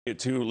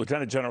To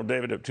Lieutenant General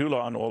David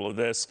Deptula on all of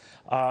this.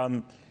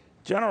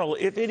 General,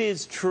 if it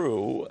is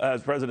true,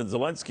 as President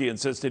Zelensky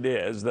insists it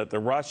is, that the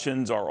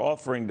Russians are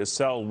offering to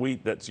sell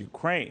wheat that's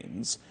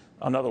Ukraine's,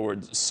 in other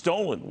words,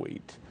 stolen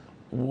wheat,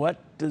 what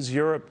does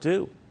Europe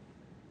do?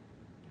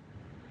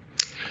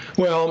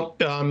 Well,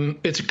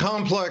 it's a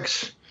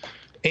complex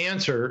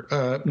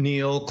answer,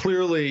 Neil.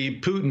 Clearly,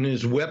 Putin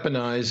is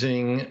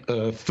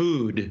weaponizing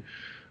food.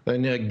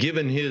 And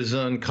given his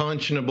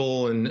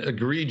unconscionable and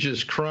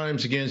egregious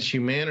crimes against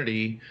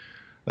humanity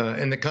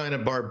and the kind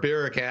of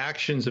barbaric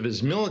actions of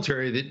his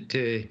military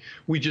that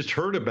we just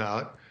heard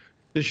about,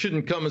 this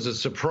shouldn't come as a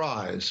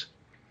surprise.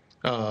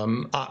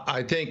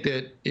 I think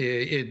that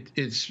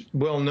it's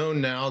well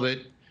known now that,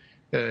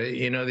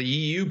 the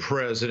EU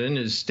president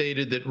has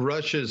stated that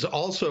Russia is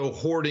also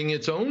hoarding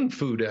its own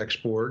food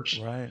exports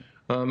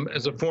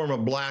as a form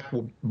of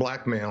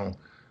blackmail.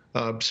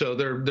 So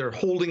they're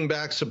holding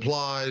back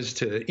supplies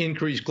to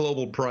increase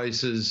global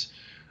prices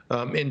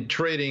and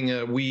trading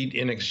wheat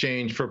in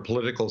exchange for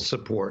political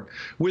support.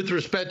 With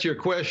respect to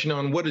your question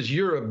on what does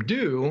Europe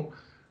do,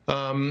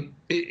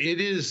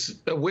 it is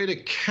a way to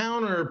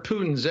counter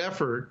Putin's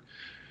effort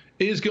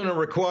is going to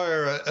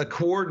require a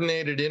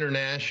coordinated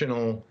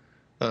international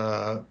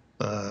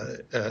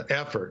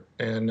effort.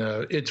 And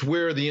it's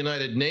where the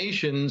United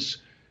Nations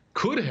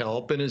could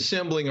help in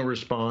assembling a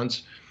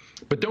response.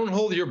 But don't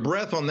hold your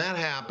breath on that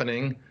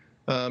happening.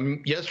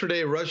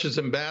 Yesterday, Russia's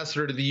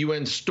ambassador to the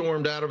UN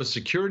stormed out of a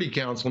Security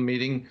Council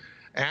meeting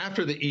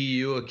after the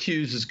EU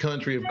accused his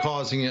country of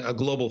causing a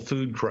global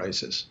food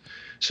crisis.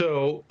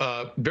 So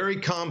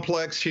very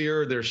complex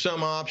here. There's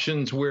some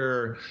options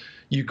where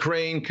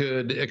Ukraine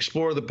could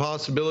explore the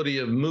possibility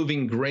of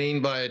moving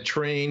grain by a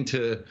train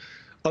to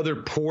other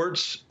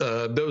ports,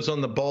 those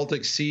on the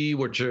Baltic Sea,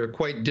 which are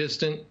quite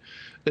distant,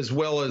 as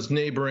well as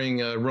neighboring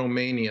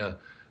Romania.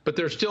 But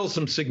there's still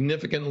some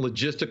significant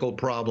logistical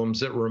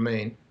problems that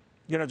remain.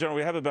 General,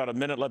 we have about a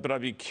minute left, but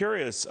I'd be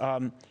curious.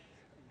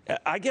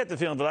 I get the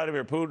feeling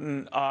Vladimir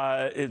Putin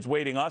is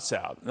waiting us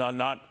out,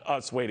 not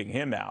us waiting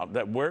him out,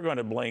 that we're going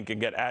to blink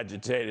and get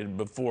agitated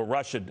before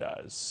Russia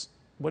does.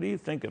 What do you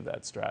think of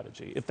that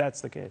strategy, if that's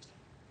the case?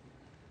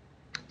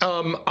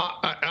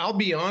 I'll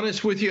be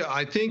honest with you.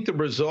 I think the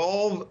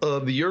resolve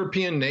of the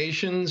European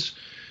nations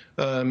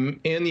and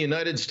the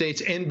United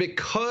States, and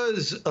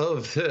because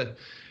of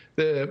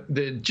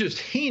the just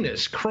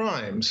heinous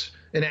crimes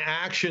and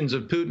actions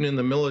of Putin in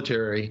the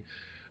military,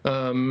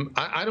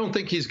 I don't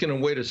think he's going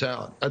to wait us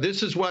out.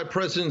 This is why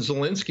President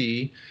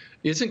Zelensky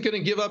isn't going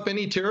to give up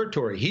any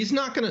territory. He's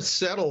not going to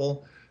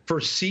settle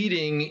for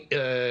ceding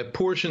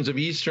portions of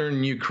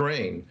eastern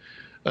Ukraine.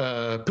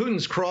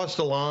 Putin's crossed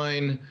a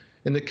line,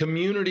 and the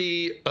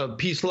community of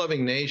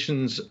peace-loving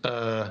nations,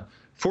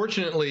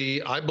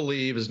 fortunately, I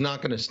believe, is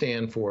not going to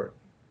stand for it.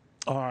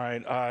 All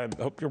right. I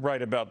hope you're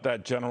right about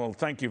that, General.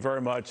 Thank you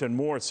very much, and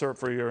more, sir,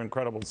 for your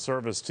incredible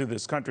service to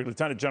this country.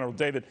 Lieutenant General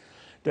David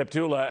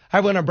Deptula. Hi,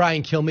 everyone. I'm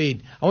Brian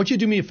Kilmeade. I want you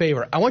to do me a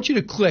favor. I want you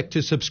to click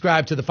to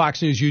subscribe to the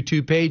Fox News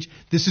YouTube page.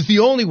 This is the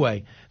only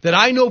way that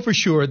I know for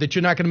sure that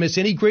you're not going to miss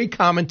any great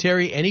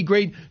commentary, any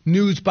great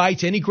news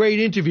bites, any great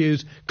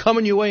interviews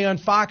coming your way on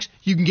Fox.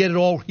 You can get it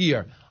all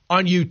here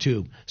on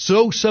YouTube.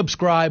 So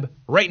subscribe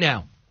right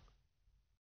now.